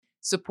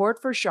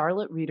Support for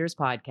Charlotte Readers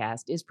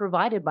Podcast is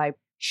provided by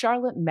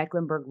Charlotte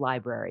Mecklenburg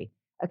Library,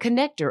 a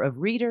connector of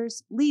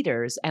readers,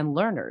 leaders, and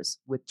learners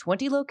with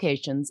 20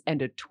 locations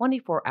and a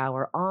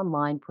 24-hour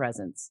online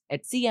presence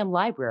at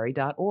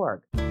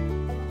cmlibrary.org.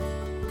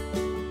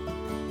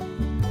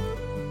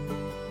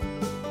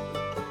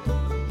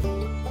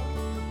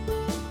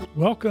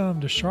 Welcome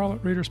to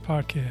Charlotte Readers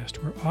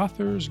Podcast, where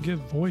authors give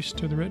voice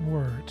to the written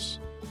words.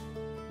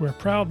 We're a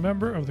proud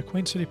member of the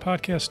Queen City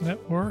Podcast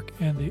Network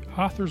and the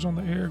Authors on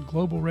the Air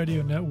Global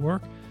Radio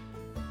Network,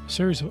 a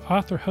series of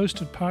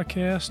author-hosted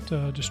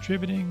podcasts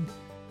distributing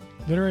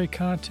literary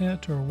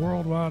content to a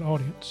worldwide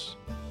audience.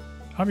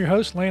 I'm your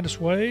host, Landis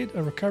Wade,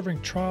 a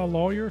recovering trial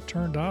lawyer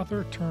turned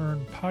author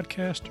turned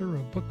podcaster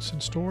of books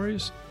and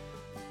stories,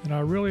 and I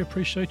really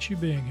appreciate you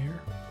being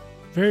here.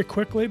 Very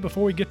quickly,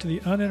 before we get to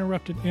the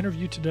uninterrupted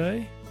interview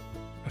today,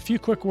 a few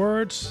quick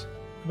words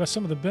about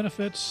some of the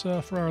benefits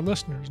for our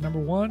listeners. Number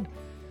one,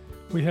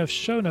 we have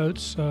show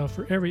notes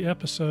for every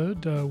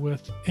episode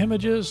with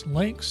images,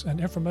 links, and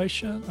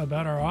information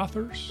about our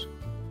authors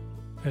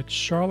at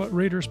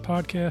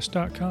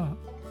charlottereaderspodcast.com.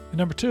 And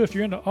number two, if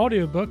you're into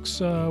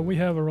audiobooks, we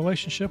have a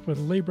relationship with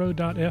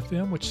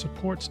Libro.fm, which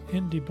supports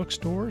indie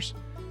bookstores.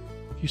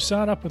 If you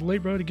sign up with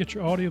Libro to get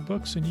your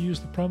audiobooks and use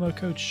the promo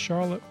code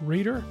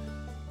CharlotteReader,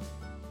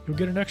 you'll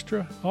get an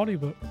extra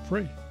audiobook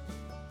free.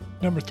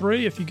 Number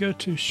three, if you go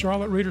to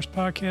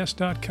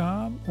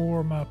charlottereaderspodcast.com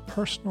or my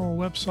personal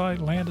website,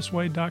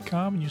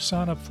 landiswade.com, and you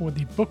sign up for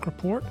the book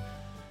report,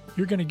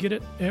 you're going to get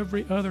it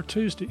every other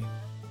Tuesday.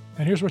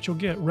 And here's what you'll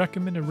get: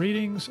 recommended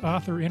readings,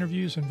 author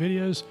interviews and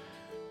videos,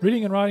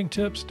 reading and writing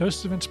tips,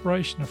 doses of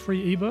inspiration, a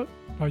free ebook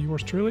by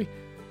yours truly,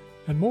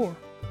 and more.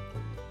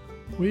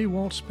 We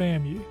won't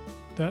spam you.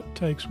 That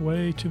takes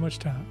way too much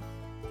time.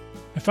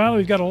 And finally,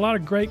 we've got a lot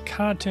of great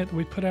content that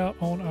we put out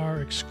on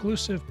our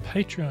exclusive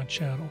Patreon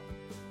channel.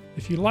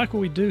 If you like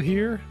what we do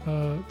here,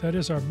 that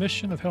is our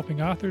mission of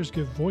helping authors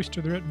give voice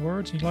to their written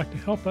words, and you'd like to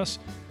help us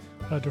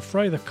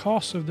defray the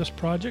costs of this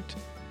project,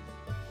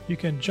 you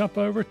can jump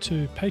over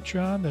to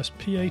Patreon, that's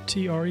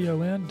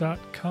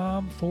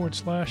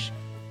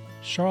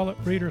patreon.com/Charlotte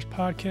Readers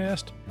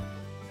Podcast,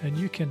 and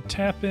you can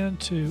tap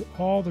into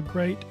all the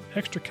great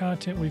extra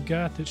content we've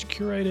got that's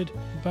curated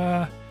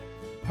by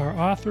our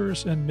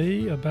authors and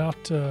me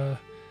about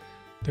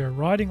their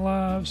writing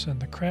lives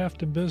and the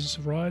craft and business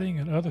of writing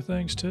and other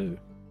things too.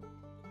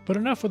 But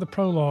enough with the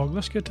prologue.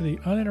 Let's get to the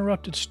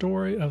uninterrupted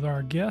story of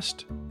our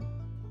guest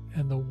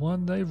and the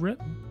one they've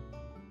written.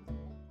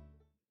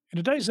 In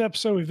today's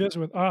episode, we visit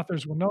with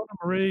authors Wilnona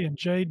Marie and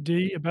Jade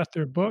D about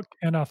their book,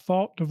 And I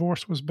Thought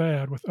Divorce Was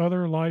Bad, with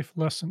other life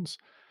lessons.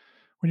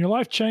 When your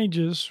life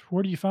changes,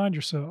 where do you find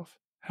yourself?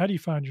 How do you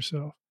find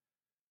yourself?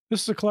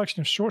 This is a collection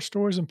of short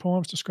stories and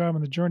poems describing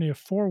the journey of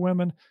four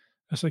women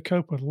as they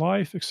cope with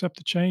life, accept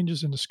the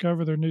changes, and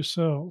discover their new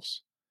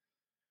selves.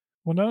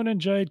 Wilnona and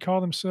Jade call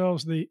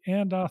themselves the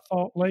And I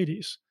Thought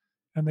Ladies,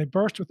 and they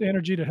burst with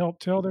energy to help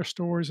tell their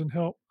stories and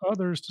help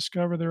others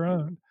discover their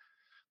own.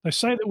 They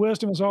say that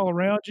wisdom is all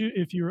around you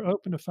if you are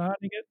open to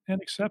finding it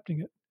and accepting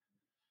it.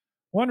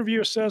 One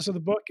reviewer says of the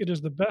book, it is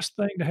the best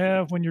thing to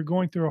have when you're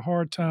going through a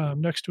hard time,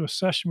 next to a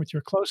session with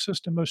your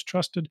closest and most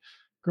trusted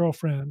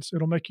girlfriends.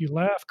 It'll make you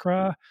laugh,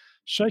 cry,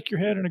 shake your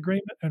head in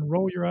agreement, and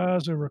roll your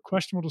eyes over a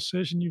questionable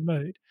decision you've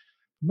made.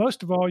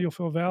 Most of all, you'll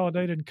feel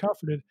validated and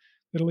comforted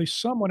that at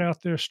least someone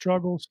out there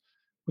struggles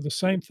with the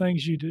same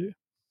things you do.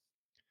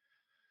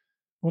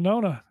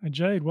 Wilnona and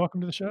Jade,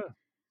 welcome to the show.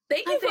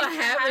 Thank you for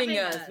having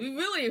us. We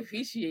really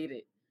appreciate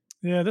it.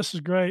 Yeah, this is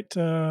great.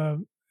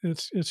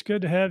 It's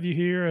good to have you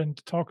here and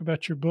to talk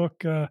about your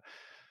book.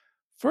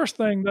 First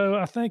thing, though,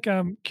 I think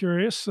I'm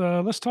curious.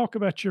 Let's talk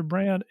about your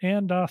brand,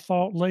 And I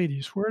Thought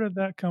Ladies. Where did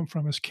that come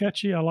from? It's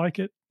catchy. I like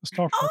it. Let's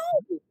talk about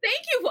it.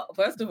 Thank you.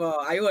 First of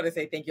all, I want to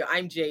say thank you.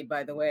 I'm Jade,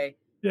 by the way.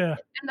 Yeah.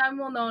 And I'm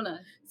Wilnona.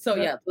 So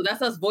so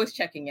that's us voice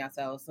checking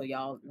ourselves, so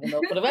y'all will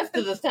know for the rest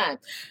of this time.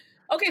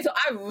 Okay, so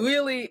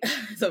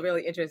it's a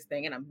really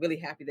interesting, and I'm really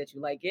happy that you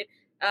like it.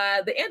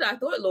 The And I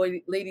Thought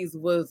Ladies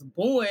was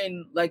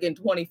born like in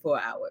 24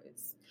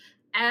 hours.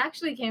 I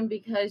actually came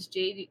because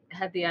Jade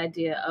had the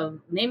idea of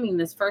naming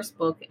this first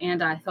book,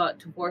 And I Thought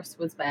Divorce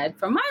Was Bad,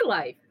 for my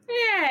life.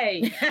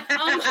 Yay!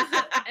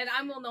 And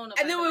I'm Wilnona.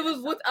 And then it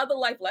was with other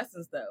life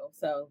lessons, though.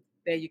 So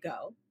there you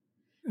go.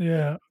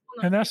 Yeah.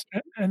 And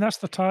that's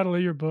the title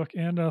of your book,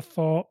 And I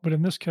Thought, but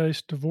in this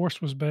case, Divorce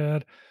Was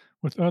Bad,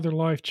 with other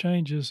life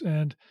changes.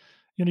 And,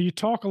 you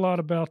talk a lot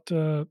about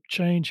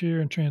change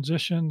here and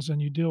transitions,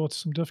 and you deal with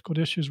some difficult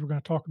issues we're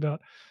going to talk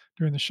about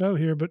during the show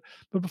here. But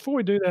before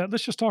we do that,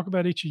 let's just talk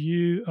about each of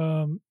you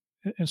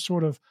and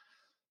sort of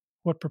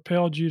what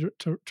propelled you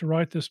to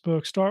write this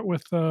book. Start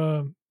with,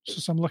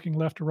 since I'm looking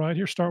left to right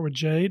here, start with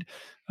Jade.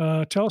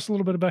 Tell us a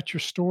little bit about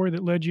your story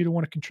that led you to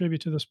want to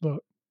contribute to this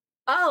book.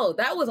 Oh,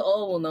 that was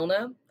all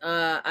Wilnona.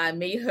 I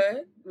made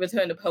her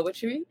return to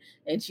poetry,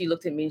 and she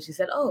looked at me and she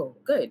said, "Oh,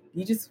 good.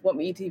 You just want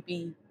me to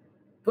be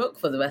broke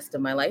for the rest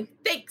of my life?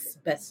 Thanks,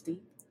 bestie.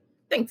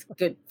 Thanks,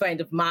 good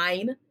friend of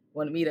mine.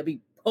 Wanted me to be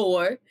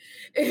poor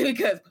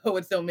because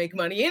poets don't make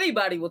money.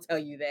 Anybody will tell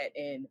you that.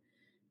 And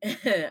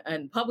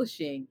and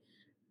publishing.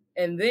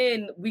 And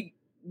then we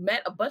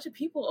met a bunch of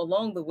people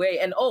along the way.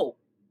 And oh,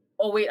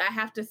 wait, I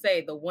have to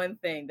say the one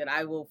thing that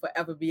I will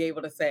forever be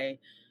able to say.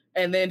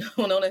 And then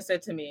Wilnona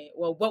said to me,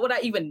 well, what would I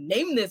even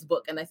name this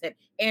book? And I said,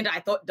 and I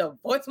thought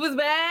divorce was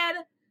bad.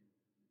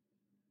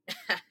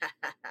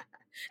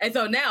 And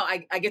so now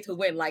I get to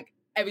win. Like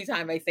every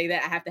time I say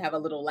that, I have to have a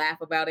little laugh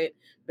about it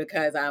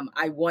because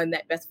I won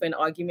that best friend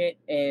argument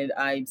and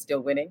I'm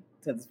still winning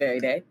to this very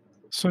day.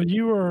 So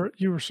you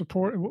were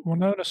supporting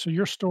Wilnona. So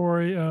your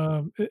story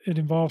it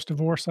involves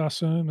divorce, I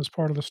assume, as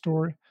part of the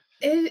story.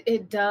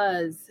 It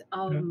does.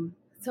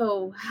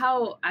 So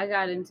how I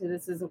got into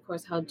this is, of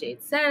course, how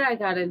Jade said I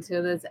got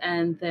into this,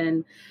 and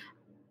then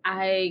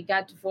I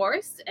got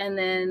divorced, and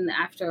then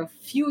after a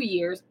few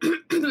years,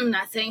 I'm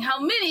not saying how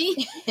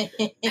many,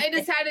 I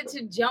decided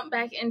to jump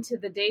back into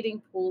the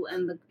dating pool,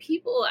 and the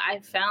people I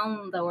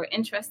found that were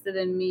interested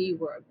in me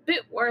were a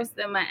bit worse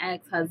than my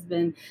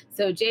ex-husband.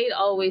 So Jade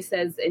always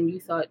says, and you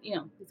thought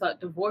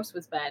divorce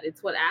was bad.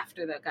 It's what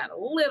after that got a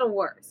little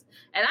worse.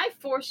 And I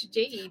forced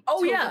Jade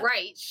to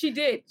write. She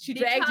did. She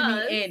dragged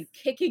me in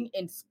kicking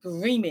and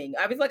screaming.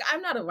 I was like,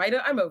 I'm not a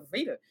writer. I'm a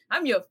reader.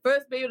 I'm your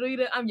first beta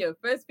reader. I'm your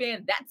first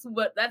fan. That's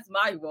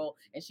my role.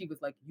 And she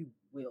was like, you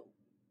will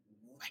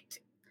write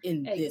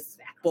in this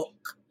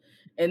book.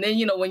 And then,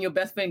 when your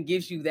best friend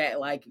gives you that,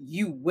 like,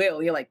 you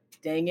will, you're like,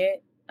 dang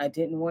it, I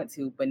didn't want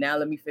to, but now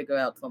let me figure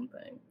out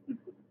something.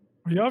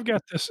 Well, y'all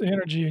got this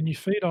energy and you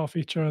feed off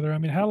each other. I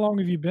mean, how long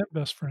have you been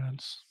best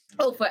friends?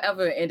 Oh,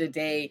 forever and a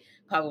day,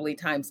 probably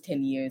times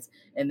 10 years.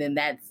 And then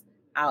that's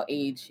our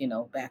age,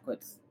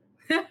 backwards.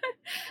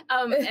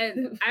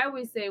 And I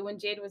always say when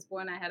Jade was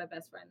born, I had a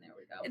best friend. There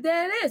we go.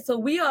 There it is. So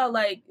we are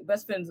like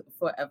best friends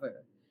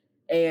forever.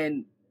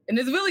 And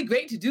it's really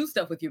great to do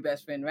stuff with your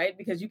best friend, right?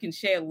 Because you can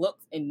share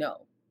looks and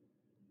know.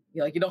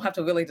 You don't have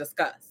to really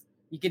discuss.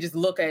 You can just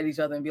look at each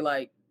other and be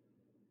like,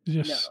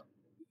 You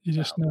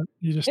just know.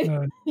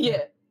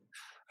 Yeah.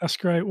 That's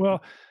great.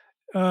 Well,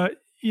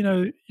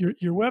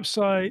 your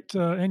website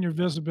and your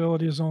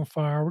visibility is on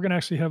fire. We're going to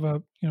actually have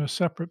a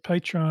separate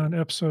Patreon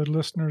episode,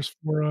 listeners,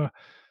 for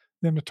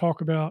them to talk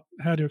about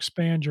how to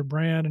expand your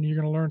brand, and you're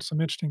going to learn some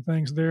interesting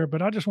things there.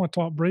 But I just want to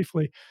talk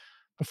briefly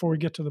before we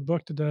get to the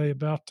book today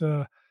about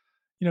the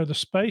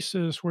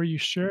spaces where you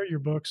share your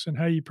books and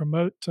how you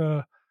promote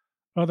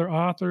other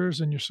authors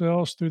and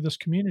yourselves through this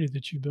community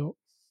that you built.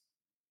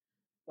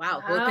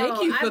 Wow. Well,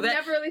 thank you for that.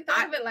 I've never really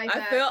thought of it like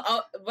that. I felt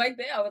right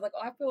there. I was like,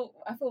 oh,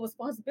 I feel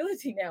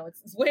responsibility now.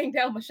 It's weighing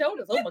down my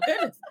shoulders. Oh my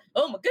goodness.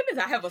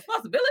 I have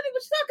responsibility.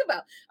 What you talking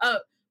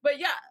about? But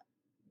yeah,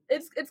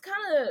 it's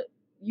kind of,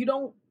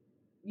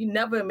 you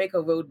never make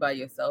a road by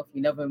yourself.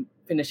 You never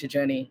finish a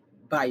journey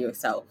by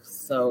yourself.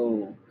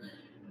 So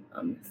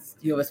it's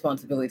your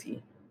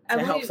responsibility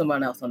to help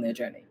someone else on their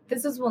journey.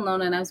 This is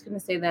Wilnona, and I was going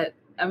to say that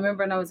I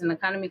remember when I was in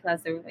economy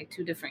class, there were like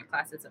two different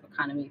classes of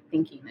economy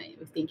thinking that you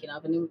were thinking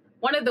of. And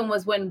one of them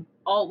was when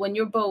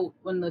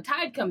the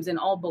tide comes in,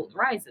 all boats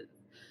rise.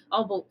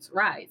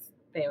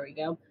 There we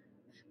go.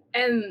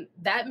 And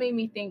that made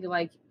me think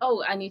like,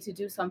 oh, I need to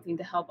do something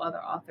to help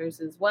other authors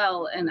as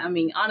well. And I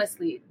mean,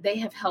 honestly, they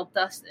have helped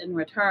us in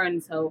return.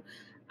 So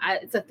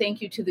it's a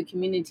thank you to the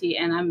community.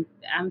 And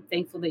I'm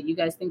thankful that you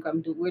guys think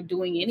we're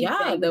doing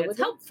anything that's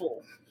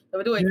helpful.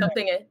 We're doing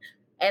something.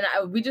 And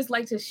we just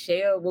like to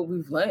share what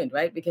we've learned,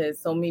 right? Because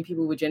so many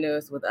people were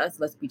generous with us.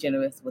 Let's be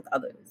generous with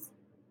others.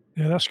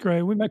 Yeah, that's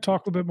great. We may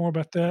talk a little bit more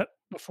about that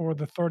before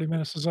the 30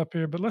 minutes is up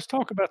here. But let's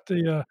talk about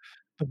the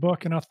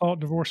book, and I thought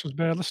divorce was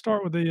bad. Let's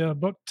start with the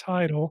book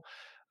title.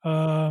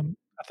 I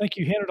think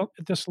you hinted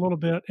at this a little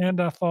bit, and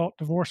I thought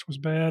divorce was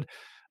bad.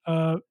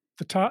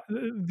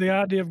 The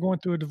idea of going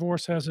through a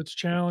divorce has its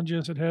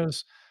challenges.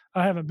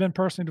 I haven't been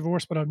personally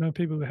divorced, but I've known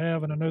people who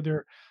have, and I know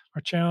there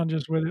are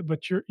challenges with it.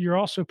 But you're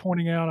also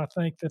pointing out, I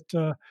think,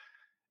 that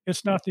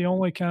it's not the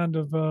only kind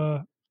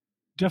of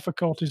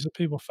difficulties that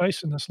people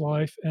face in this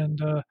life,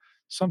 and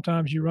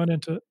sometimes you run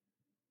into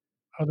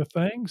other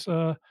things,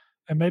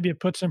 and maybe it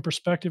puts in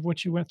perspective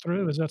what you went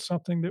through. Is that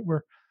something that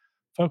we're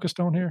focused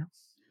on here?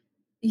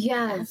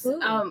 Yes.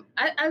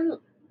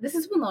 This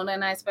is Wilnona,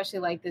 and I especially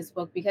like this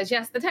book because,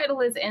 yes, the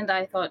title is "And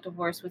I Thought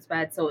Divorce Was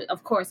Bad." So,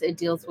 of course, it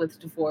deals with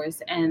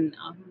divorce, and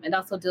it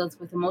also deals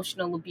with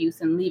emotional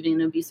abuse and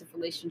leaving an abusive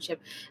relationship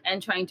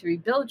and trying to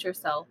rebuild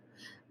yourself.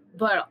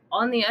 But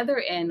on the other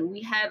end,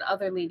 we had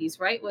other ladies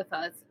write with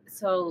us.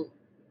 So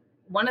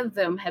one of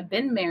them had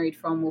been married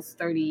for almost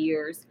 30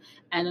 years,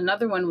 and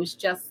another one was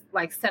just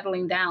like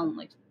settling down.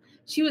 Like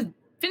she was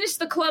finished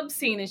the club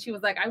scene, and she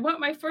was like, I want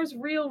my first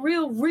real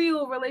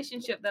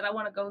relationship that I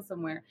want to go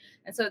somewhere.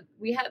 And so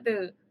we had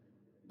the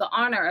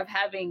honor of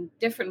having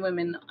different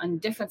women on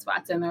different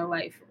spots in their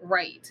life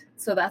write.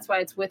 So that's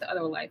why it's with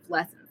other life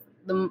lessons.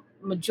 The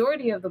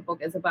majority of the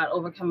book is about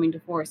overcoming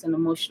divorce and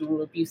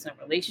emotional abuse in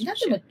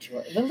relationships. Not the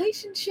majority.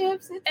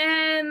 Relationships.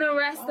 And the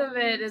rest of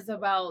it is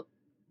about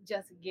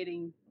just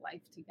getting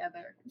life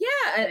together.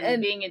 Yeah.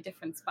 And being in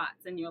different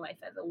spots in your life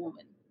as a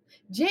woman.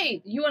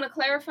 Jade, you want to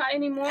clarify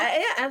any more?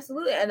 Yeah,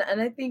 absolutely. And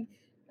I think,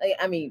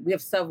 we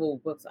have several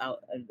books out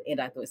in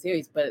the I Thought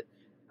series, but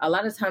a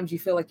lot of times you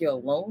feel like you're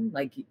alone,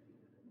 like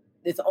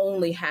it's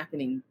only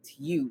happening to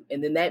you.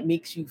 And then that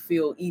makes you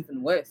feel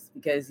even worse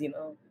because,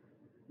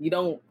 you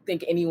don't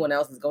think anyone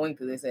else is going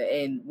through this.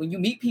 And when you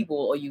meet people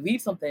or you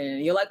read something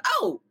and you're like,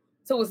 oh,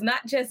 so it's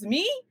not just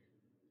me?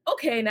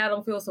 Okay, now I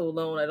don't feel so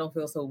alone. I don't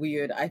feel so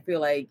weird. I feel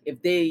like if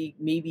they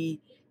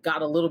maybe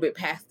got a little bit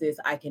past this,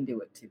 I can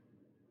do it too.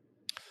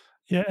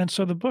 Yeah, and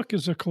so the book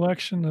is a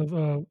collection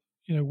of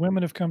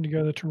women have come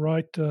together to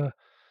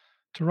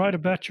write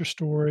about your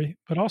story,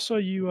 but also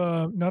you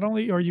not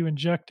only are you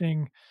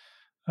injecting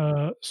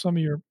some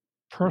of your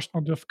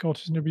personal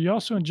difficulties in there, but you're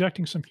also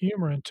injecting some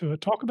humor into it.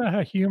 Talk about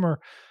how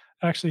humor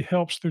actually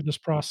helps through this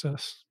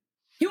process.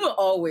 Humor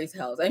always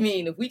helps. I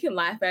mean, if we can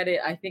laugh at it,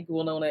 I think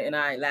Wilnona and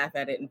I laugh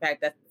at it. In fact,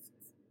 that's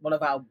one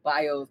of our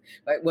bios,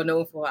 right? We're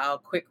known for our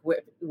quick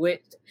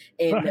wit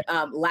and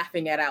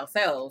laughing at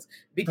ourselves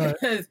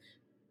because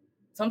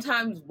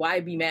sometimes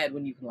why be mad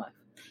when you can laugh?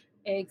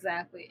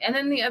 Exactly. And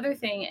then the other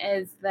thing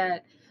is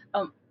that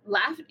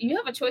you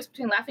have a choice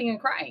between laughing and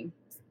crying.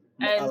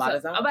 And by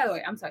the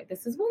way, I'm sorry,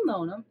 this is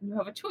Wilnona. You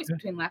have a choice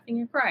between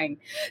laughing and crying.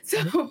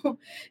 So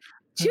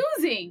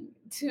choosing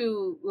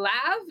to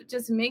laugh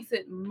just makes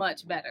it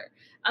much better.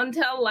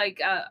 Until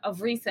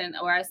of recent,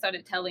 where I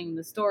started telling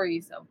the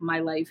stories of my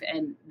life,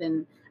 and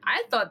then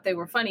I thought they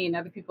were funny, and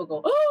other people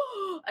go,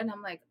 oh, and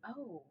I'm like,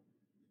 oh,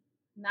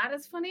 not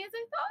as funny as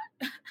I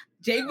thought.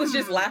 Jade was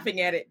just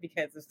laughing at it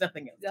because there's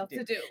nothing else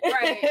to do.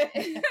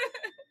 Right.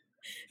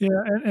 Yeah,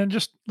 and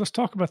just let's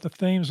talk about the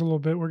themes a little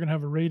bit. We're going to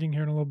have a reading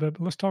here in a little bit,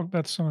 but let's talk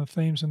about some of the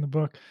themes in the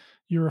book.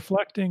 You're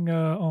reflecting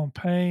on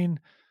pain,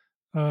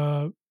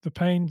 the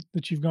pain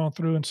that you've gone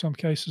through in some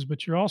cases,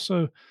 but you're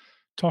also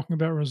talking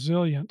about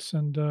resilience.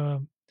 And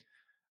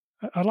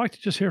I'd like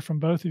to just hear from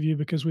both of you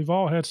because we've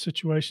all had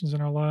situations in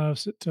our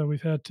lives that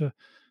we've had to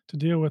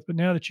deal with. But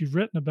now that you've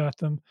written about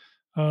them,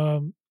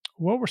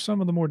 what were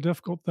some of the more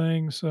difficult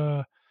things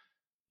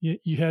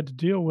you had to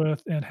deal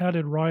with, and how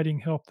did writing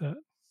help that?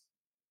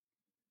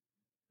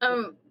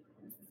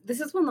 This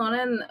is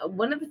Wilnona, and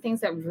one of the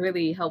things that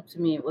really helped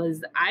me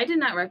was I did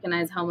not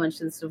recognize how much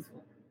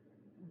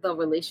the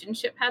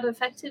relationship had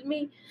affected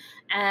me.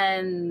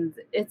 And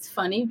it's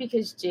funny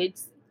because Jade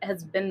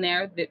has been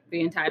there the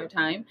entire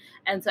time.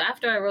 And so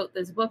after I wrote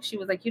this book, she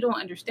was like, you don't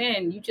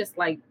understand. You just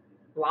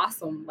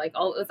blossom.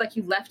 It's like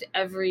you left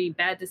every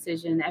bad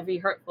decision, every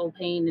hurtful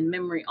pain and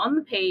memory on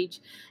the page.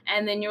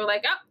 And then you're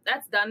like, oh,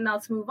 that's done. Now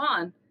let's move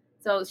on.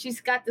 So she's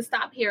got to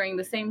stop hearing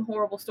the same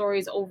horrible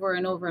stories over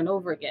and over and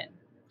over again.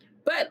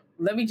 But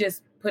let me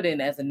just put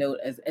in as a note,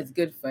 as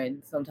good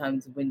friends,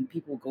 sometimes when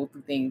people go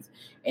through things,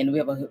 and we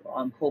have a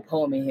whole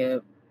poem in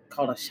here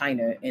called A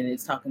Shiner, and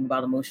it's talking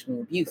about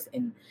emotional abuse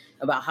and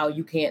about how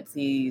you can't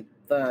see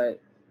the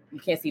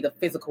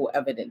physical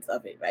evidence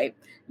of it, right?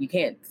 You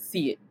can't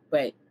see it.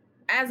 But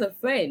as a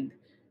friend,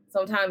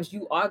 sometimes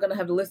you are going to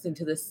have to listen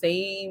to the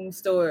same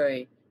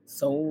story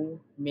so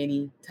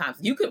many times.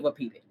 You could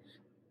repeat it,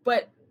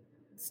 but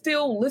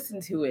still listen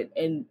to it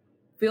and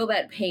feel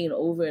that pain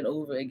over and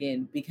over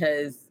again,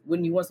 because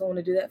wouldn't you want someone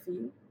to do that for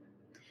you?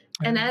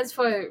 And as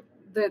for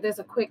there's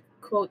a quick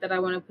quote that I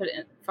want to put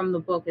in from the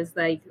book, is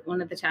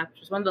one of the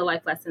chapters, one of the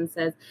life lessons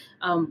says,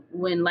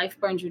 when life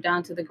burns you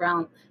down to the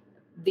ground,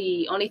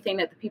 the only thing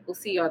that the people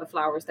see are the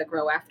flowers that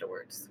grow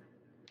afterwards.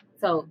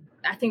 So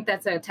I think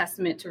that's a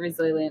testament to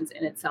resilience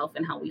in itself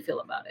and how we feel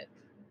about it.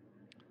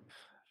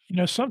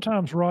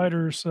 Sometimes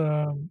writers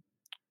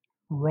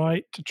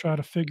write to try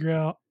to figure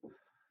out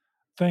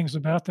things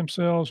about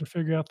themselves or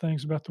figure out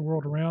things about the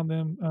world around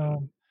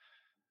them.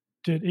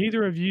 Did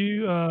either of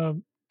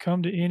you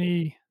come to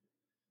any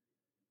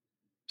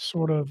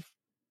sort of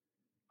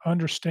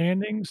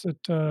understandings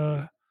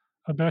that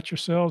about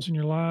yourselves and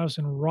your lives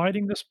in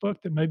writing this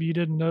book that maybe you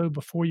didn't know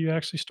before you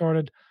actually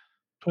started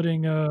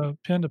putting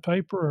pen to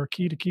paper or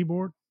key to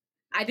keyboard?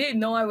 I didn't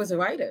know I was a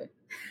writer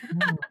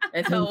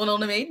until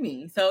Wilnona made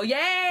me. So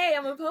yay,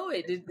 I'm a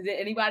poet. Did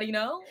anybody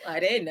know? I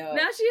didn't know.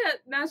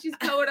 Now she's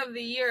Poet of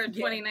the Year in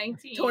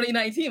 2019.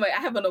 2019. I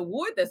have an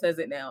award that says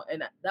it now,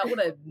 and that would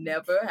have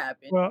never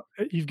happened. Well,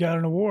 you've got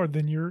an award,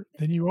 then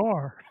you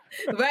are.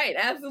 Right,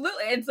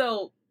 absolutely. And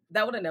so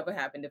that would have never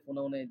happened if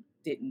Wilnona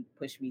didn't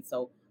push me.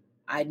 So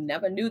I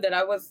never knew that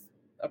I was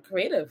a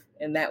creative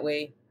in that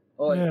way,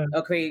 or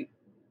a creator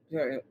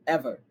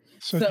ever.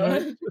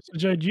 So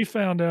Jade, you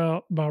found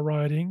out by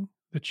writing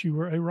that you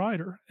were a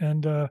writer.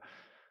 And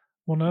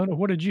Wilnona,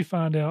 what did you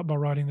find out by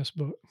writing this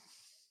book?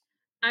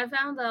 I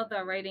found out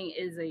that writing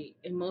is a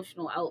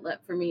emotional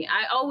outlet for me.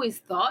 I always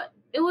thought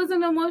it was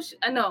an emotion.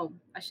 No,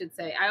 I should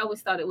say I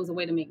always thought it was a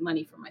way to make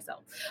money for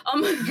myself.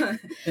 But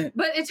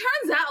it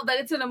turns out that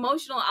it's an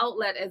emotional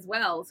outlet as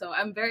well. So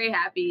I'm very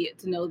happy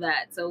to know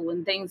that. So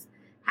when things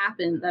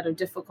happen that are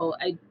difficult,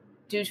 I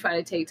do try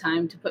to take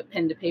time to put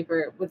pen to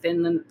paper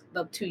within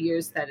the 2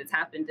 years that it's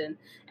happened. And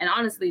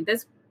honestly,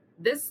 this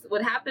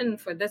what happened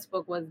for this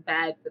book was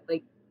bad, but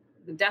the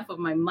death of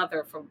my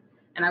mother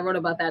and I wrote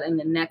about that in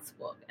the next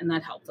book, and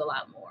that helped a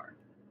lot more.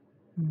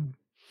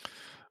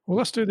 Well,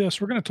 let's do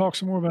this. We're going to talk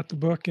some more about the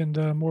book and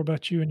more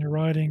about you and your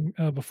writing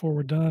before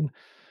we're done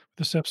with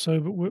this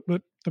episode.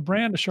 But the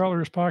brand of Charlotte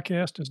Readers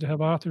Podcast is to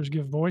have authors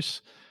give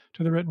voice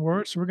to the written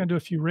word. So we're going to do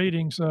a few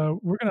readings.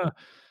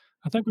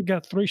 I think we've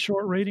got 3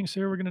 short readings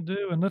here we're going to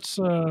do. And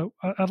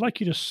I'd like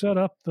you to set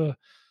up the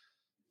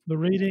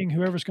reading,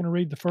 whoever's going to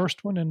read the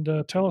first one,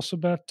 and tell us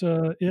about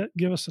it,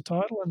 give us the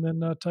title, and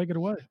then take it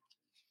away.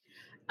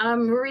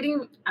 I'm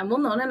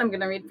Wilnona, and I'm going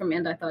to read from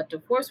And I Thought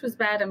Divorce Was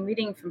Bad. I'm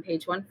reading from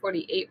page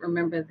 148,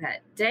 Remember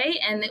That Day,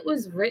 and it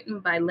was written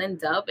by Lynn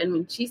Dubb. And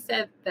when she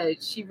said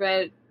that she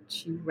wrote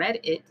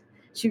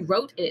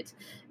it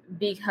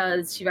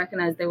because she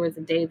recognized there was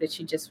a day that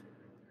she just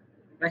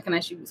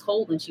recognized she was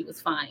whole and she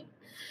was fine.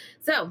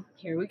 So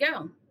here we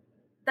go.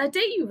 That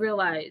day you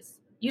realize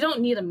you don't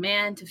need a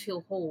man to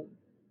feel whole,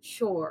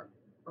 sure,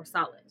 or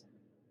solid.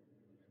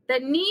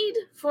 That need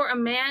for a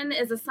man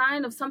is a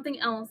sign of something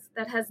else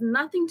that has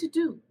nothing to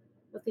do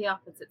with the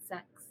opposite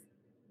sex.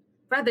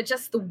 Rather,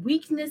 just the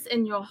weakness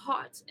in your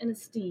heart and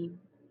esteem.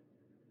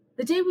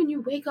 The day when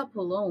you wake up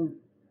alone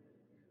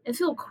and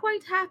feel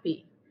quite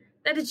happy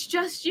that it's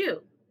just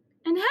you.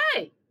 And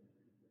hey,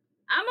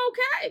 I'm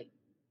okay.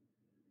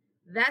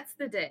 That's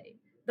the day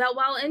that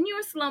while in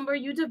your slumber,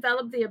 you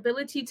develop the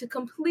ability to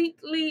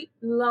completely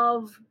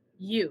love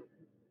you.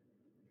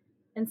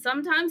 And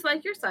sometimes,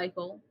 like your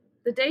cycle,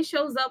 the day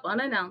shows up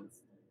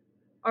unannounced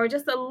or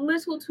just a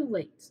little too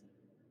late.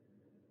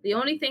 The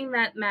only thing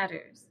that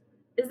matters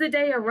is the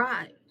day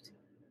arrived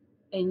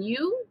and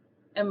you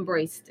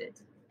embraced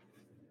it.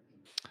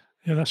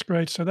 Yeah, that's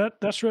great. So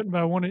that's written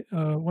by one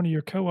of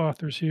your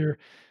co-authors here,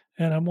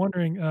 and I'm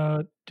wondering,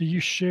 do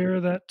you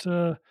share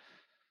that?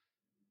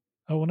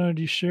 I want to know,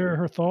 do you share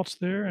her thoughts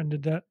there, and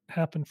did that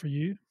happen for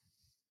you?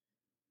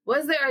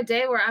 Was there a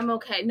day where I'm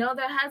okay? No,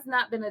 there has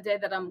not been a day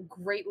that I'm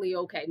greatly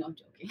okay. No, I'm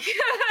joking.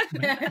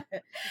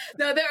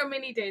 No, there are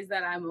many days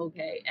that I'm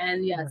okay.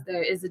 And yes,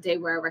 there is a day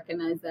where I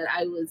recognize that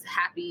I was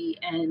happy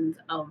and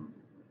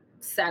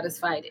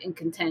satisfied and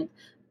content.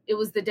 It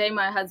was the day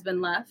my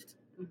husband left.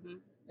 Mm-hmm.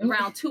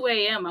 Around 2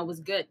 a.m., I was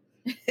good.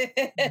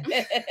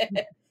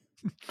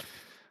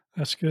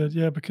 That's good.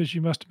 Yeah, because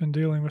you must have been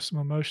dealing with some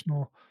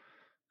emotional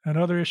and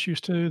other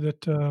issues too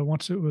that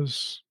once it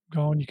was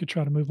gone, you could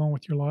try to move on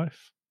with your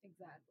life.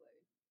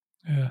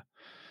 Yeah.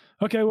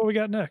 Okay, what we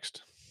got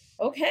next?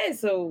 Okay,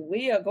 so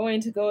we are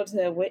going to go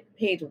to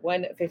page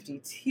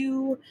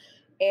 152,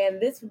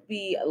 and this would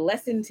be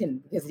lesson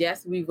 10, because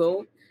yes, we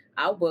wrote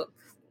our book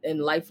in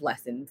life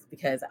lessons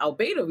because our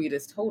beta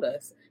readers told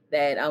us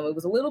that it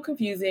was a little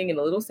confusing and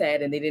a little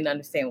sad, and they didn't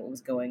understand what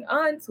was going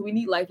on, so we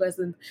need life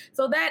lessons.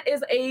 So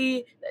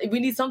we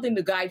need something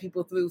to guide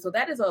people through. So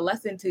that is a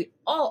lesson to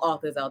all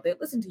authors out there.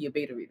 Listen to your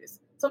beta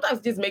readers.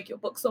 Sometimes just make your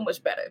book so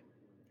much better.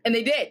 And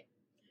they did.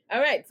 All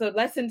right, so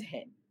lesson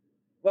 10.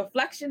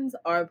 Reflections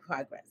are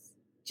progress.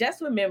 Just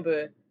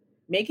remember,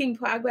 making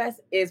progress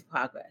is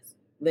progress.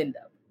 Lynn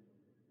Dubb.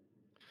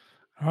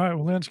 All right,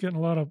 well, Lynn's getting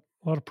a lot of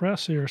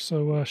press here.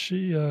 So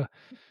she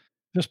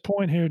this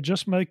point here,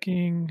 just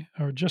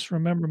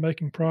remember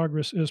making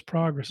progress is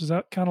progress. Is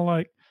that kind of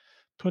like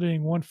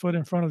putting one foot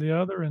in front of the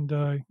other and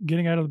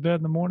getting out of the bed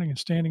in the morning and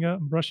standing up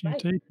and brushing your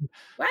teeth?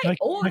 Right.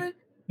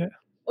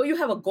 Or you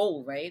have a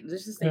goal, right?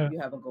 Let's just say you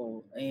have a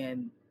goal.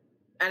 And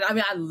I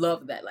mean, I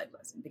love that life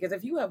lesson, because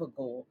if you have a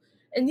goal,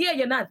 and yeah,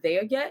 you're not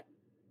there yet,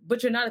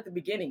 but you're not at the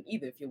beginning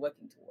either if you're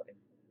working toward it.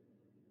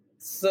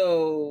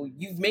 So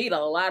you've made a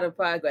lot of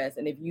progress.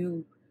 And if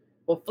you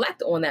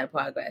reflect on that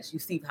progress, you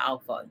see how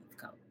far you've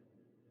come.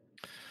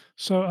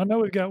 So I know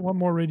we've got one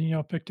more reading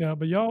y'all picked out,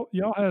 but y'all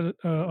had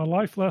a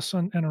life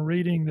lesson and a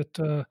reading that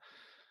the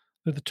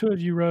two of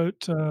you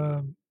wrote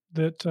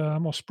that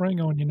I'm going to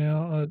spring on you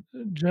now.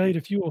 Jade,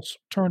 if you will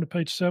turn to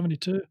page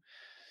 72.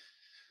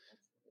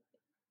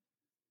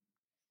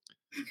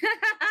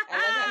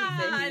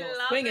 I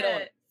love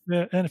it.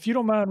 Yeah, and if you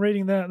don't mind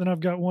reading that, then I've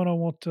got one I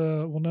want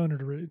Wilnona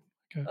to read.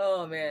 Okay.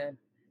 Oh, man.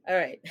 All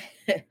right.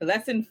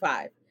 Lesson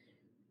 5.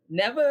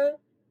 Never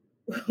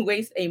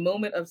waste a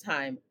moment of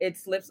time. It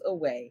slips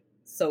away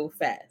so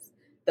fast.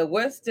 The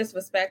worst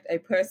disrespect a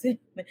person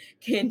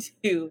can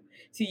do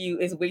to you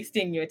is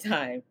wasting your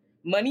time.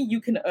 Money you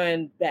can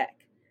earn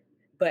back,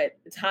 but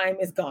time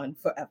is gone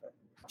forever.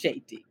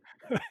 JD.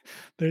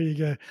 There you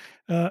go.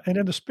 And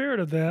in the spirit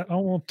of that, I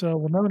want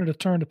Wilnona to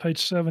turn to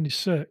page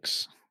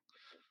 76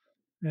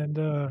 and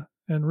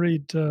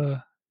read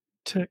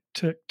tick,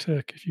 tick,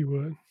 tick, if you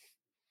would.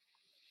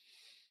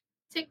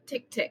 Tick,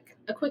 tick, tick.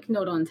 A quick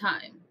note on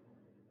time.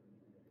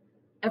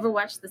 Ever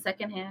watch the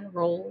second hand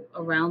roll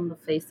around the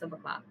face of a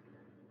clock?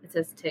 It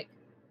says tick,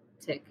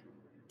 tick,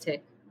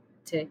 tick,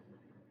 tick,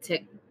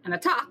 tick, and a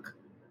tock.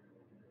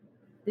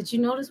 Did you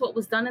notice what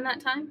was done in that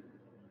time?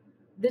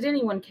 Did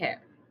anyone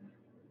care?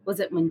 Was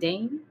it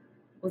mundane?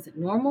 Was it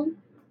normal?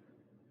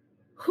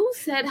 Who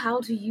said how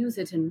to use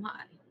it and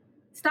why?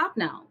 Stop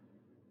now.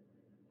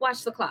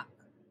 Watch the clock.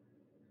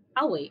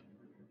 I'll wait.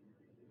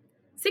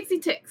 60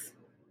 ticks.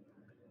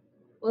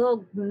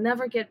 We'll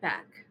never get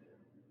back.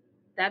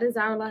 That is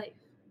our life.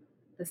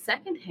 The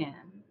second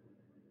hand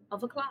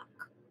of a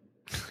clock.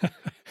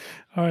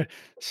 All right.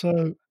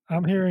 So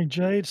I'm hearing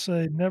Jade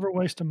say, never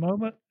waste a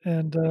moment.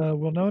 And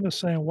Wilnona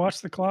saying,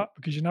 watch the clock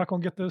because you're not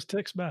going to get those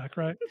ticks back,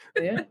 right?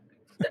 Yeah.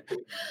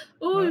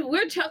 Ooh,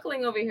 we're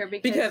chuckling over here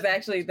because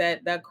actually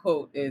that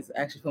quote is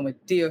actually from a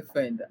dear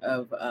friend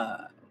of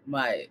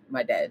my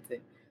dad's.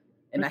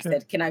 And okay. I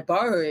said, can I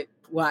borrow it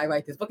while I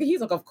write this book? And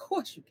he's like, of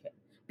course you can.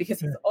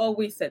 Because he's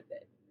always said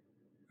that.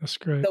 That's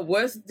great. The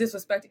worst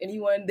disrespect to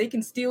anyone, they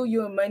can steal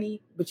your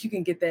money, but you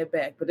can get that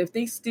back. But if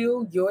they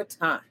steal your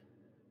time,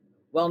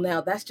 well,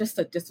 now that's just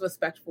a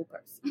disrespectful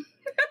person.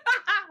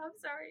 I'm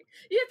sorry.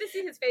 You have to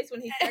see his face when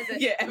he says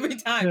it. Yeah, every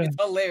time. Yeah.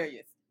 It's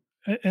hilarious.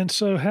 And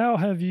so how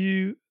have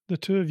you, the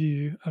two of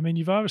you, I mean,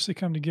 you've obviously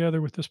come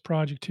together with this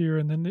project here,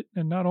 and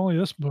not only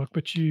this book,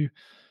 but you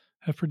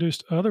have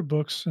produced other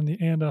books in the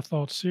And I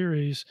Thought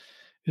series.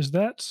 Is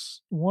that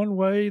one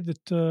way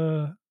that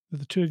the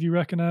two of you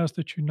recognize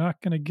that you're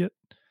not going to get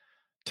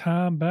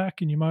time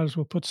back and you might as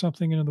well put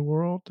something into the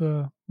world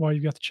while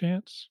you got the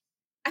chance?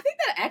 I think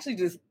that actually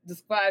just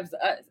describes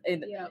us.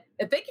 And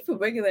thank you for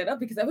bringing that up,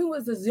 because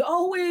everyone says you're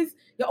always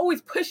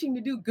pushing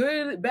to do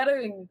good, better,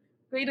 and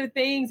greater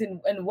things.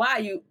 And why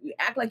you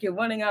act like you're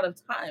running out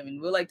of time.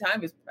 And we're like,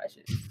 time is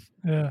precious.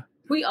 Yeah.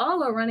 We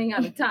all are running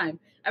out of time.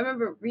 I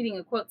remember reading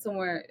a quote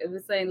somewhere. It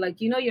was saying, like,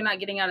 you're not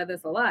getting out of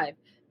this alive.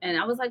 And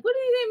I was like, what do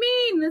you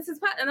mean? This is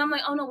and I'm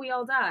like, oh no, we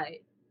all died.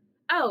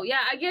 Oh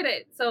yeah, I get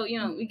it. So,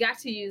 we got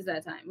to use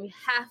that time. We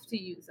have to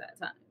use that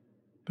time.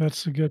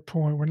 That's a good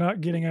point. We're not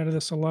getting out of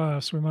this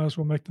alive, so we might as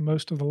well make the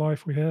most of the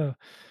life we have.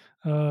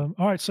 All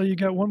right, so you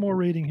got one more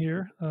reading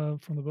here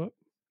from the book.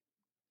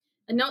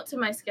 A note to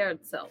my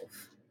scared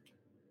self.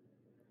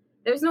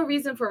 There's no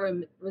reason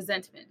for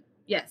resentment.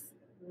 Yes,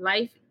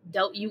 life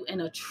dealt you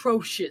an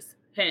atrocious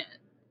hand.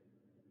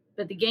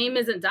 But the game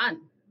isn't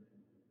done.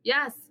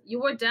 Yes,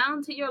 you were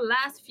down to your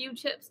last few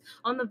chips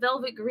on the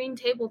velvet green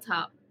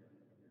tabletop.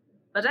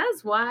 But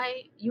that's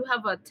why you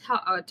have a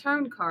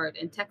turn card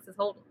in Texas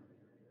Hold'em.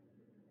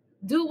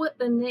 Do what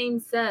the name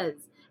says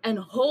and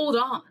hold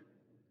on.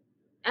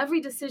 Every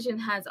decision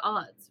has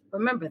odds.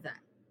 Remember that.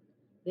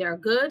 They are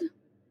good.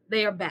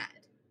 They are bad.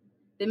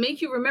 They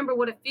make you remember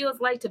what it feels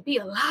like to be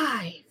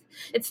alive.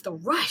 It's the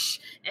rush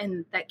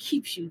and that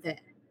keeps you there.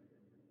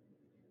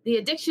 The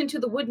addiction to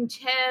the wooden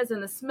chairs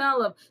and the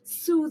smell of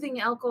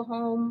soothing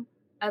alcohol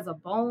as a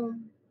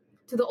balm,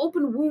 to the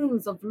open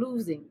wounds of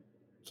losing,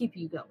 keep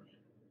you going.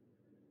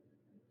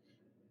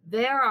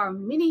 There are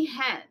many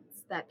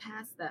hands that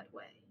pass that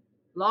way.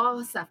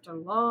 Loss after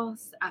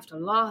loss after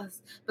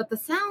loss, but the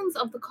sounds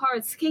of the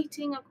cards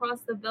skating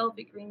across the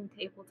velvet green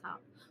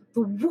tabletop,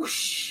 the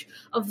whoosh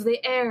of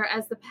the air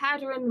as the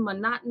patterned,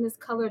 monotonous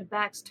colored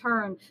backs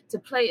turn to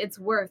play its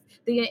worth,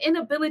 the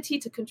inability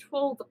to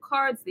control the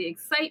cards, the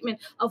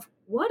excitement of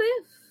what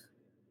if,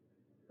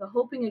 the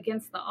hoping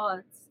against the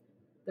odds,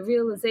 the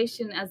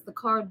realization as the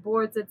card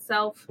boards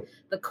itself,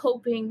 the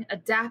coping,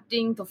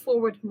 adapting, the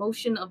forward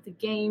motion of the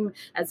game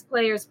as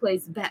players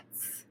place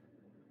bets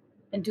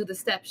and do the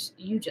steps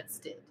you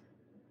just did.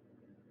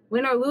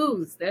 Win or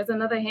lose, there's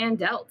another hand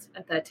dealt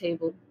at that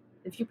table,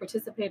 if you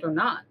participate or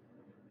not.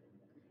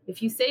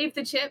 If you save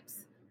the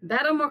chips,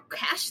 bet them or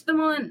cash them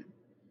on.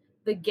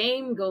 The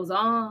game goes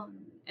on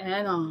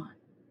and on.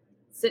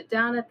 Sit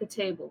down at the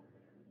table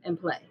and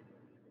play.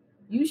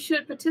 You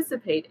should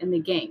participate in the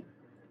game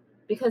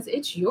because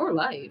it's your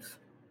life.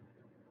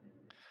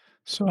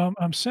 So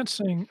I'm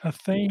sensing a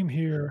theme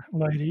here,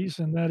 ladies,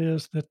 and that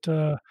is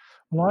that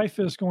life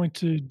is going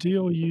to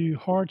deal you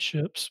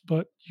hardships,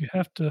 but you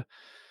have to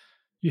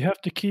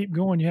keep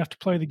going. You have to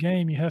play the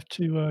game. You have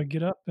to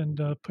get up and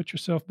put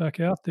yourself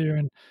back out there.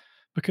 And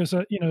because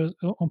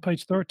on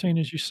page 13,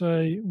 as you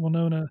say,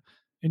 Wilnona,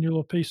 in your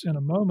little piece, in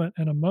a moment,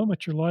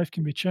 your life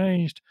can be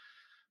changed.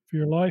 For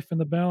your life and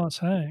the balance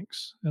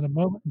hangs. In a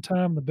moment in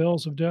time, the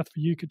bells of death for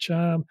you could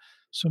chime.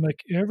 So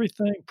make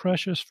everything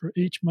precious for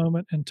each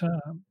moment in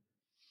time.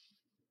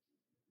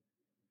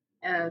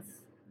 Yes.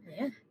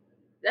 Yeah.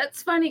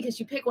 That's funny because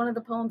you pick one of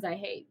the poems I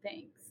hate.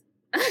 Thanks.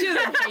 She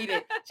doesn't hate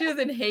it. She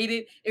doesn't hate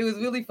it. It was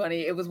really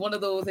funny. It was one of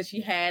those that she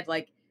had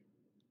like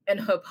in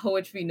her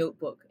poetry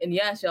notebook. And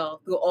yes, y'all,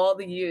 through all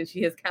the years,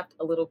 she has kept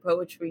a little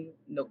poetry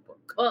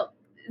notebook. Well,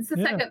 it's the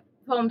second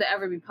poem to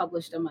ever be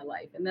published in my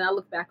life. And then I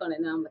look back on it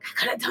now, I'm like, I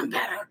could have done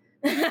better.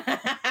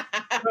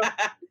 Well,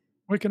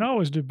 we can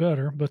always do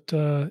better, but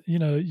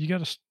you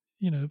got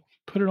to,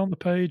 put it on the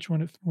page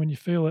when you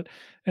feel it.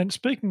 And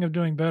speaking of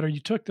doing better, you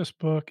took this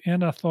book,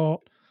 And I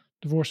Thought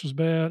Divorce Was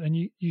Bad, and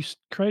you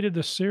created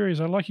this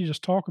series. I'd like you to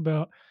just talk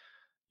about,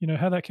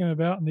 how that came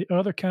about and the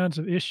other kinds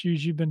of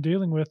issues you've been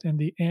dealing with in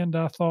the And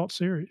I Thought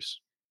series.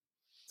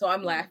 So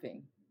I'm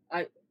laughing.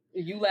 Are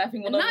you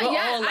laughing? Well, not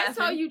yet. I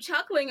saw you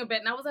chuckling a bit,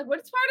 and I was like,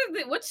 "Which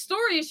part of what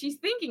story is she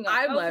thinking of?"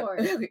 I'm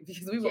laughing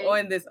because we were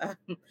on this.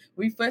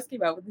 We first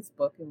came out with this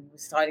book, and we were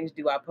starting to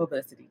do our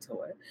publicity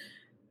tour.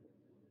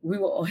 We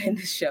were on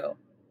this show,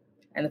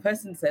 and the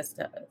person says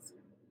to us,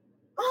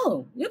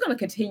 "Oh, you're going to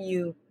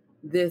continue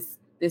this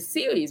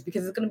series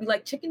because it's going to be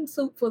like Chicken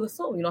Soup for the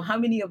Soul. How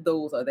many of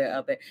those are there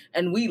out there?"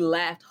 And we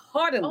laughed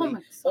heartily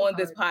on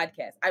this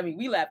podcast. I mean,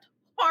 we laughed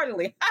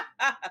heartily.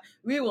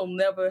 We will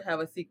never have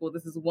a sequel.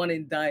 This is one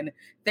and done.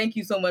 Thank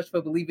you so much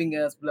for believing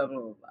in us, blah, blah,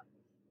 blah, blah.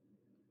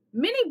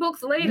 Many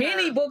books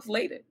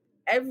later.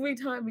 Every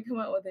time we come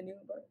out with a new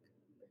book,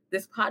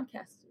 this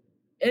podcast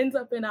ends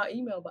up in our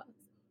email box.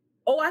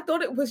 Oh, I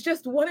thought it was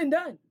just one and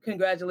done.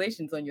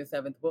 Congratulations on your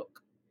 7th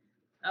book.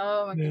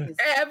 Oh my goodness.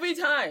 Every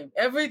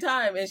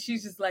time. And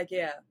she's just like,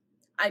 yeah,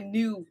 I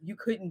knew you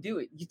couldn't do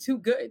it. You're too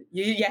good.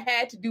 You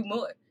had to do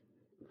more.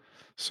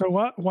 So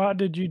why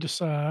did you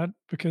decide?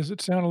 Because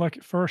it sounded like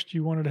at first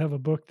you wanted to have a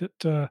book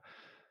that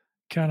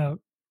kind of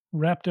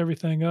wrapped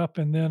everything up.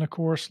 And then, of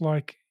course,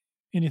 like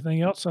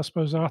anything else, I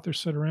suppose authors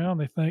sit around,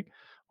 they think,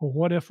 well,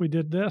 what if we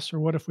did this or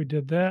what if we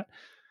did that?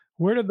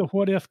 Where did the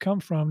what if come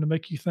from to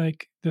make you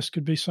think this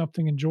could be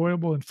something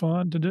enjoyable and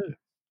fun to do?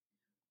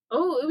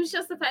 Oh, it was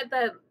just the fact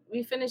that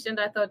we finished and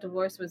I thought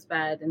divorce was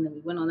bad. And then we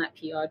went on that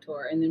PR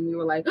tour and then we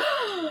were like,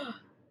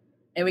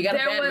 and we got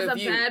a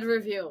bad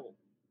review.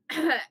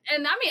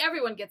 And I mean,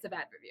 everyone gets a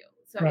bad review.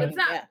 So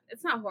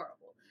it's not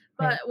horrible.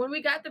 But when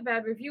we got the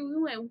bad review,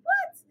 we went, what?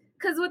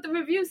 Because what the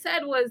review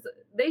said was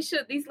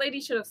these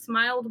ladies should have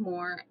smiled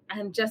more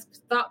and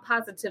just thought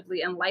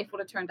positively and life would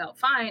have turned out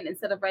fine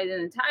instead of writing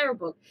an entire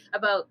book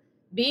about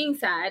being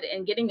sad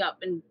and getting up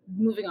and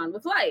moving on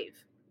with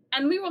life.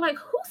 And we were like,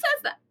 who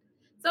says that?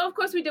 So, of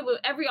course, we did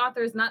what every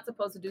author is not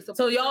supposed to do.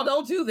 So y'all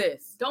don't do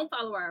this. Don't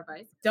follow our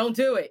advice. Don't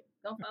do it.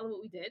 Don't follow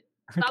what we did.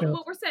 Follow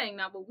what we're saying,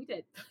 not what we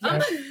did.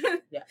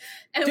 Yeah.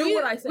 And do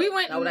what I said. We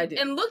went not what I did.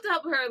 And looked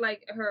up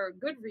her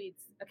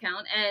Goodreads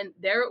account, and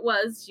there it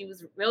was. She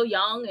was real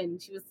young,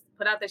 and she was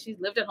put out that she's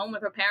lived at home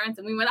with her parents.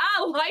 And we went,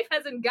 life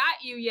hasn't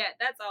got you yet.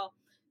 That's all.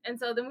 And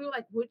so then we were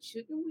like,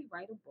 shouldn't we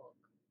write a book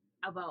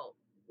about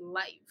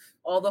life?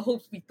 All the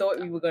hopes we thought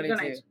we were going to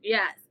do.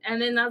 Yes.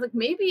 And then I was like,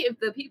 maybe if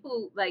the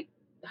people like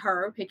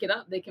her pick it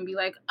up, they can be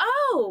like,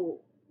 oh,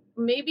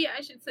 maybe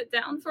I should sit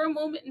down for a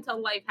moment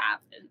until life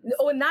happens.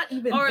 Or not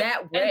even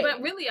that way.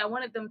 But really, I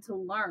wanted them to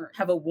learn.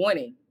 Have a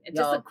warning.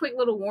 Just a quick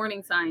little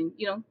warning sign,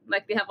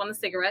 like they have on the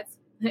cigarettes.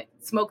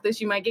 Smoke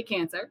this, you might get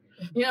cancer.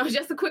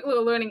 Just a quick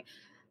little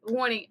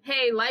warning.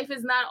 Hey, life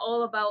is not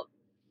all about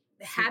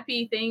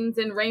happy things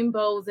and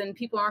rainbows, and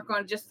people aren't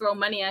going to just throw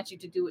money at you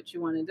to do what you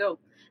want to do.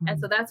 And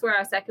so that's where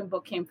our second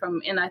book came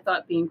from. And I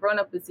thought being grown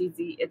up was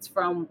easy. It's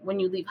from when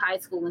you leave high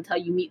school until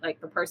you meet like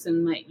the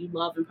person that you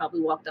love and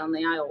probably walk down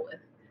the aisle with.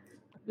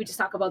 We just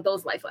talk about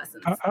those life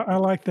lessons. I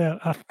like that.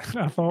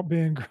 I thought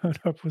being grown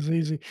up was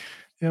easy.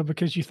 Yeah,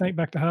 because you think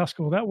back to high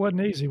school, that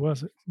wasn't easy,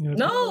 was it?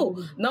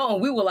 No.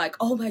 We were like,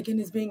 oh my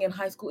goodness, being in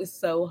high school is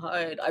so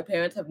hard. Our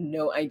parents have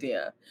no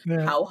idea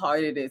how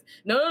hard it is.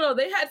 No.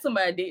 They had some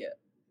idea.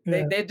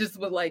 Yeah. They just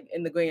was like,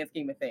 in the grand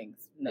scheme of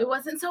things. No. It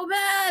wasn't so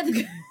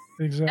bad.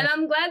 Exactly. And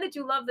I'm glad that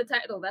you love the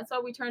title. That's why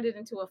we turned it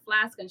into a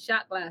flask and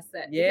shot glass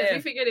set. Yeah. Because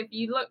we figured if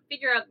you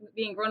figure out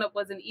being grown up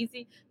wasn't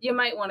easy, you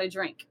might want to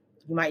drink.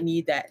 You might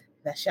need that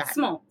shot.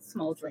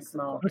 Small drink.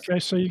 Okay,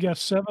 so you got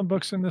 7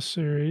 books in this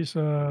series.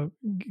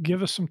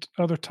 Give us some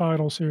other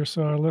titles here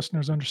so our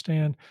listeners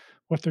understand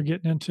what they're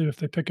getting into if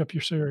they pick up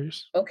your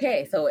series.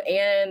 Okay, so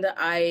And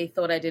I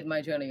Thought I Did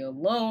My Journey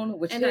Alone,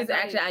 which is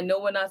actually, I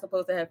know we're not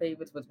supposed to have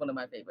favorites, but it's one of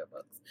my favorite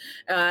books.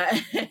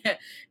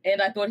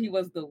 And I Thought He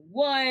Was the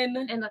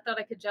One. And I Thought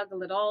I Could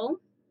Juggle It All.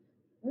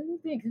 What do you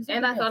think?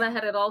 And I Thought I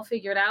Had It All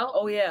Figured Out.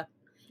 Oh, yeah.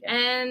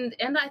 And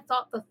I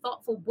Thought the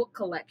Thoughtful Book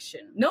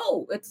Collection.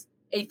 No, it's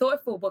a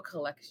thoughtful book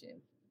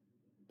collection.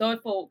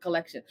 Thoughtful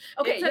collection.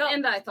 Okay, it's an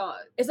And I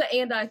Thought. It's an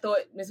And I Thought.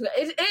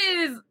 It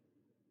is.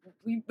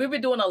 We've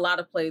been doing a lot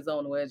of plays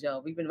on words,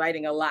 y'all. We've been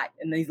writing a lot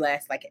in these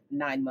last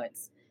 9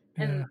 months.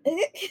 And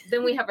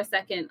then we have our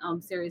second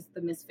series,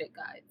 The Misfit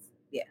Guides.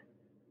 Yeah.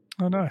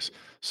 Oh, nice.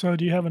 So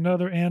do you have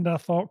another And I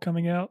Thought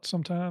coming out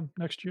sometime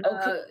next year?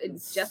 It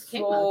just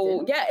came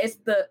out. Yeah,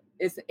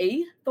 it's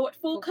a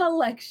thoughtful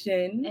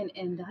collection. An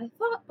And I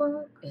Thought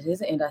book. It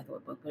is an And I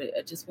Thought book, but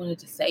I just wanted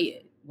to say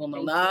it.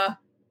 Wilnona.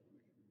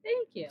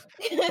 Thank you.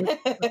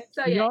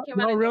 So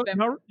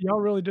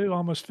y'all really do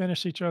almost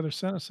finish each other's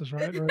sentences,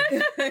 right?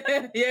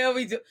 Yeah,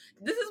 we do.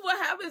 This is what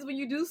happens when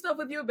you do stuff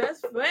with your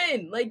best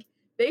friend. Like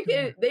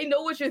they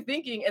know what you're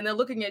thinking, and they're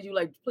looking at you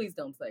like, please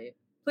don't say it.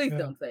 Please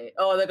don't say it.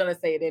 Oh, they're gonna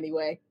say it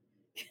anyway.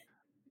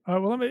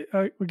 Well, let me.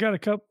 We got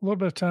a little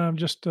bit of time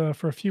just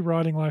for a few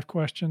writing life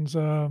questions.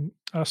 I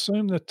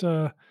assume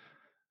that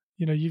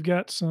you've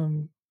got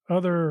some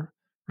other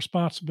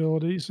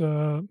responsibilities,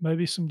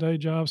 maybe some day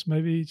jobs,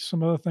 maybe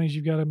some other things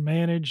you've got to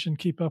manage and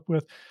keep up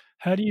with.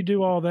 How do you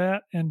do all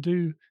that and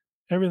do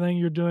everything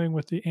you're doing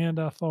with the And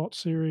I Thought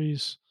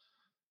series?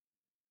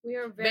 We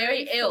are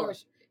very ill.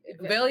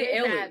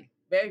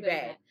 Very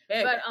bad.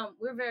 But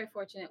we're very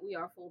fortunate. We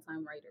are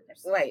full-time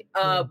writers. Right.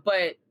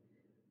 But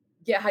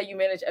how you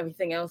manage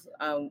everything else?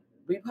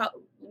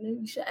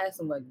 You should ask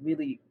some like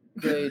really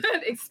good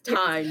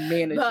time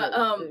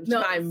management.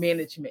 Time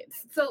management.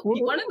 So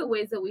one of the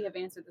ways that we have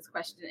answered this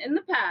question in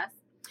the past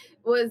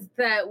was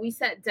that we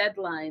set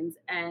deadlines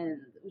and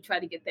we try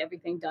to get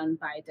everything done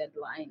by a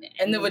deadline.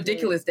 And the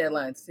ridiculous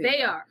deadlines too.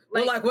 They are.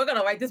 We're going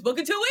to write this book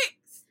in 2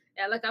 weeks.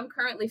 Yeah, like I'm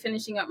currently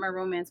finishing up my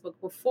romance book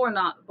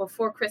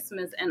before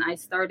Christmas, and I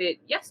started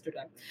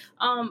yesterday.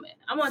 I'm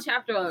on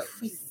chapter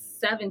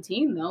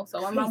 17 though,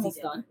 so I'm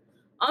almost done.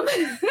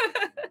 Okay.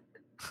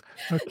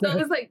 So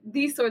it's like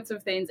these sorts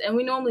of things, and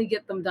we normally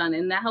get them done,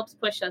 and that helps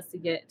push us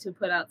to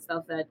put out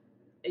stuff that's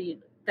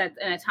in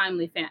a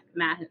timely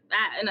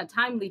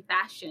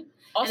fashion.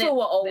 Also,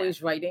 we're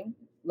always writing,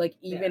 like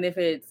even if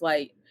it's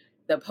like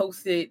the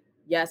Post-it.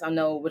 Yes, I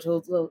know, which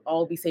will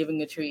all be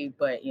saving a tree,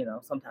 but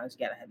sometimes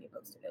you gotta have your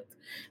Post-it notes.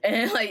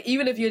 And like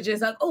even if you're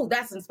just like, oh,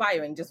 that's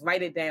inspiring, just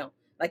write it down.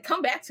 Like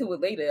come back to it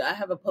later. I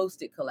have a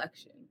Post-it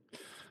collection.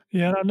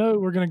 Yeah, and I know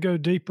we're going to go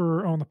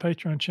deeper on the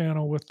Patreon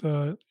channel with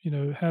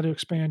how to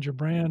expand your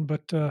brand.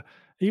 But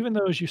even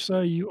though, as you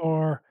say, you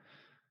are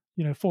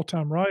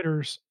full-time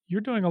writers, you're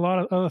doing a lot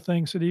of other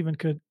things that even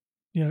could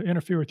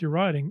interfere with your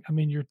writing. I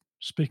mean, you're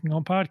speaking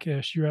on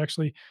podcasts, you're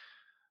actually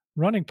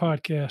running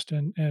podcasts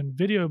and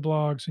video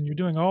blogs, and you're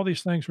doing all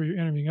these things where you're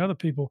interviewing other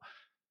people.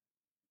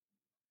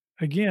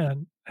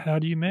 Again, how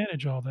do you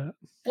manage all that?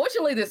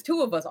 Fortunately, there's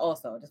two of us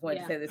also. Just wanted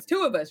to say there's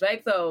two of us,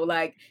 right? So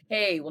like,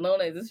 hey,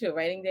 Wilnona, is this your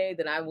writing day?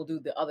 Then I will do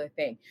the other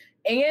thing.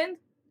 And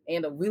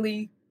a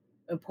really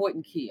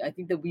important key, I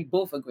think that we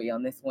both agree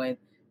on this one,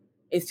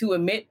 is to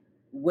admit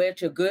where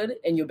you're good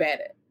and you're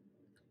bad at.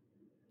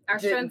 Our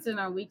strengths and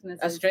our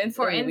weaknesses.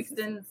 For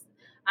instance,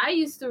 I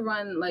used to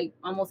run like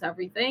almost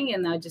everything,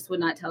 and I just would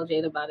not tell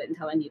Jade about it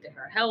until I needed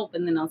her help.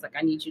 And then I was like,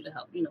 I need you to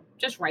help,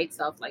 just write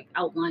stuff, like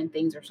outline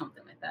things or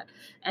something like that.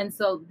 And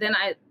so then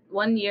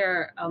one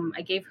year,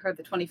 I gave her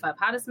the 25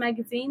 Hottest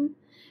magazine,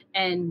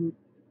 and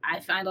I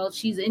found out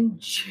she's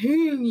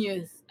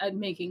ingenious at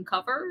making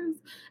covers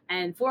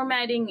and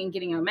formatting and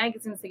getting our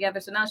magazines together.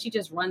 So now she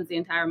just runs the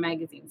entire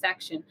magazine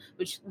section,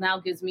 which now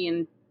gives me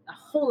a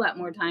whole lot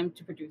more time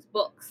to produce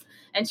books.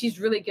 And she's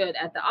really good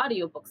at the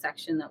audiobook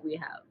section that we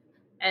have.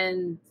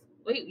 And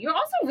you're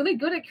also really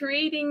good at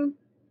creating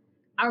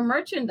our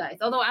merchandise,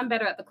 although I'm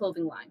better at the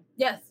clothing line.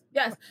 Yes.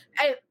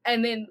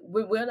 And then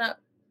we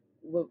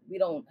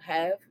don't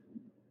have,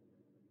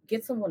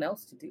 get someone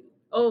else to do.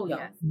 Oh,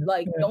 yes.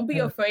 Like, don't be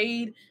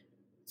afraid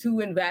to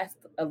invest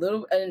a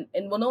little. And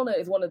Wilnona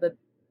is one of the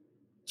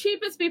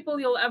cheapest people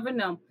you'll ever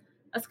know.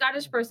 A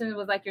Scottish person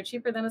was like, you're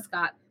cheaper than a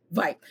Scot.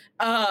 Right.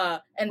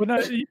 But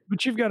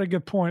you've got a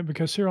good point,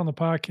 because here on the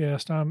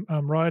podcast, I'm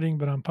writing,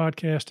 but I'm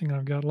podcasting.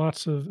 I've got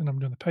and I'm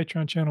doing the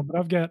Patreon channel, but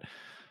I've got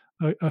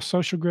a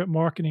social grip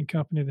marketing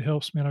company that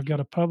helps me, and I've got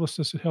a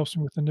publicist that helps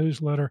me with the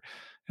newsletter,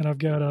 and I've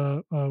got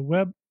a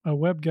web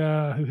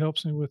guy who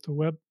helps me with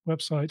the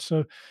website.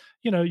 So,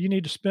 you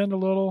need to spend a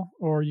little,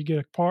 or you get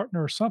a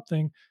partner or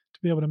something to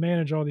be able to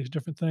manage all these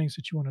different things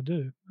that you want to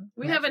do.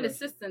 We have an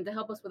assistant to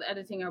help us with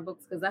editing our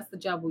books, because that's the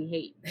job we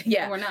hate.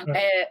 Yeah. And we're not.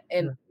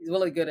 And he's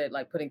really good at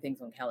like putting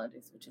things on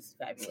calendars, which is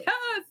fabulous.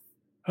 Yes.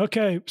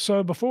 Okay,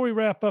 so before we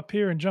wrap up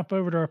here and jump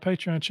over to our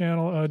Patreon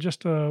channel,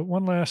 just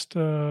one last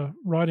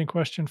writing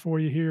question for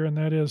you here, and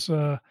that is,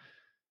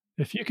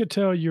 if you could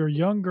tell your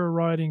younger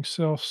writing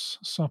self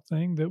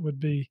something that would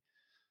be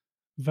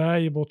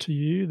valuable to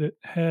you, that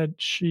had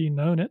she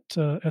known it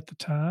at the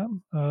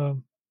time,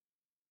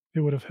 it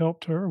would have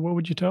helped her, what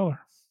would you tell her?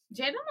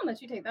 Jade, I'm gonna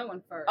let you take that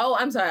one first. Oh,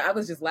 I'm sorry. I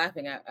was just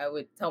laughing. I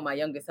would tell my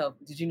younger self,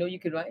 did you know you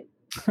could write?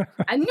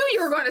 I knew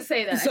you were going to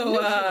say that. So,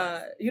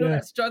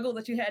 that struggle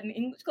that you had in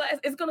English class,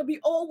 it's going to be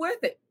all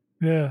worth it.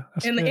 Yeah.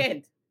 In the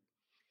end.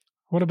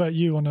 What about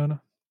you, Wilnona?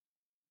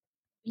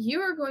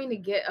 You are going to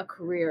get a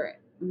career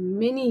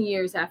many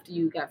years after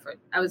you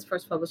I was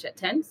first published at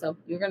 10, so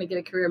you're going to get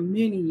a career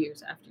many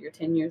years after you're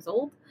 10 years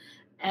old.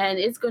 And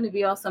it's going to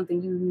be all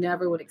something you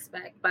never would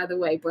expect. By the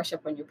way, brush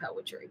up on your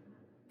poetry.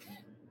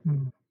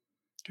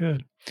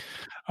 Good.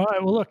 All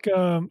right. Well, look,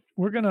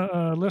 we're going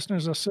to,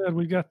 listeners, as I said,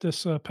 we've got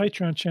this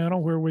Patreon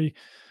channel where we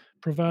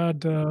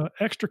provide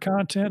extra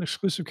content,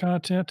 exclusive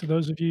content to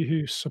those of you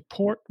who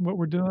support what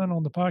we're doing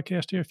on the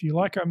podcast here. If you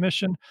like our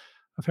mission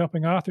of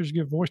helping authors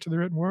give voice to their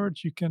written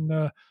words, you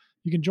can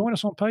join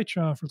us on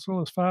Patreon for as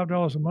little as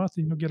 $5 a month,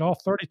 and you'll get all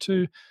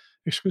 32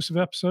 exclusive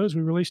episodes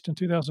we released in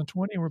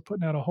 2020, and we're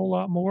putting out a whole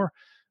lot more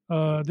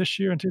this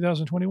year in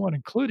 2021,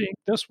 including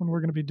this one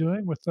we're going to be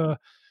doing with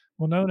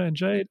Wilnona and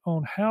Jade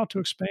on how to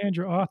expand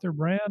your author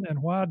brand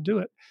and why do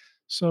it.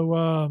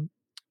 So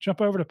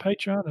jump over to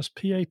Patreon. That's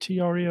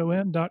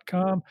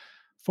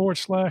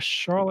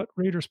patreon.com/Charlotte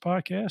Readers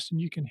Podcast, and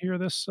you can hear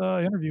this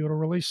interview. It'll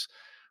release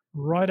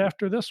right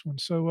after this one.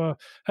 So,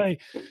 hey,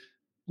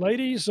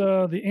 ladies,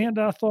 the And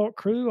I Thought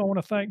crew, I want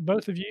to thank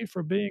both of you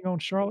for being on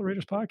Charlotte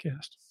Readers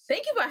Podcast.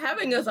 Thank you for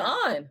having us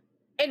on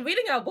and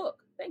reading our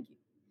book. Thank you.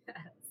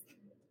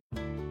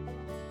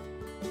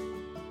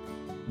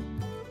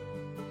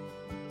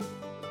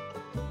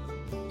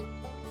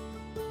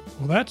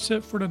 Well, that's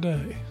it for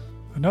today.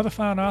 Another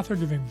fine author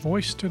giving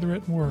voice to the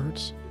written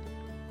words.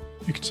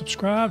 You can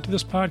subscribe to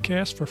this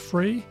podcast for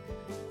free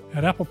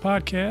at Apple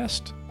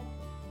Podcast,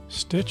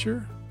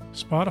 Stitcher,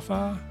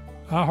 Spotify,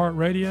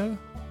 iHeartRadio,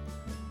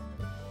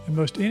 and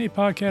most any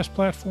podcast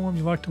platform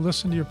you like to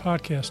listen to your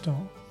podcast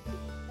on.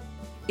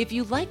 If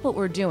you like what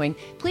we're doing,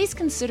 please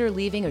consider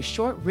leaving a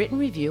short written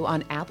review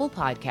on Apple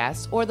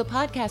Podcasts or the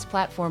podcast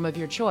platform of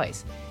your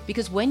choice,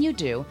 because when you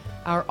do,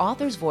 our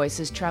authors'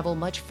 voices travel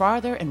much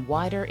farther and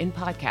wider in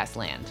podcast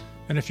land.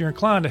 And if you're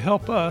inclined to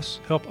help us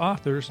help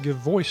authors give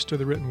voice to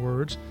the written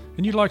words,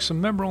 and you'd like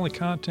some member-only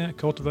content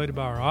cultivated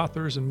by our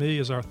authors and me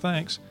as our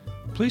thanks,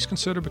 please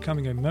consider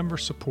becoming a member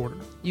supporter.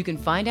 You can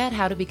find out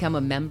how to become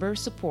a member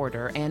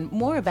supporter and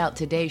more about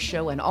today's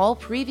show and all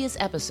previous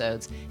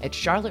episodes at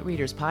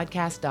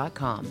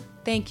charlottereaderspodcast.com.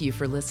 Thank you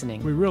for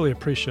listening. We really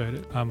appreciate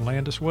it. I'm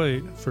Landis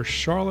Wade for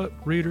Charlotte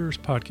Readers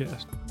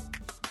Podcast.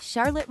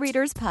 Charlotte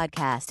Readers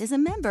Podcast is a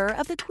member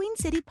of the Queen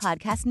City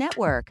Podcast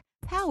Network,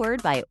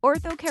 powered by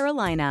Ortho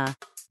Carolina.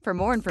 For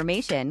more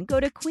information, go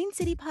to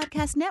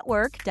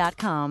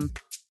queencitypodcastnetwork.com.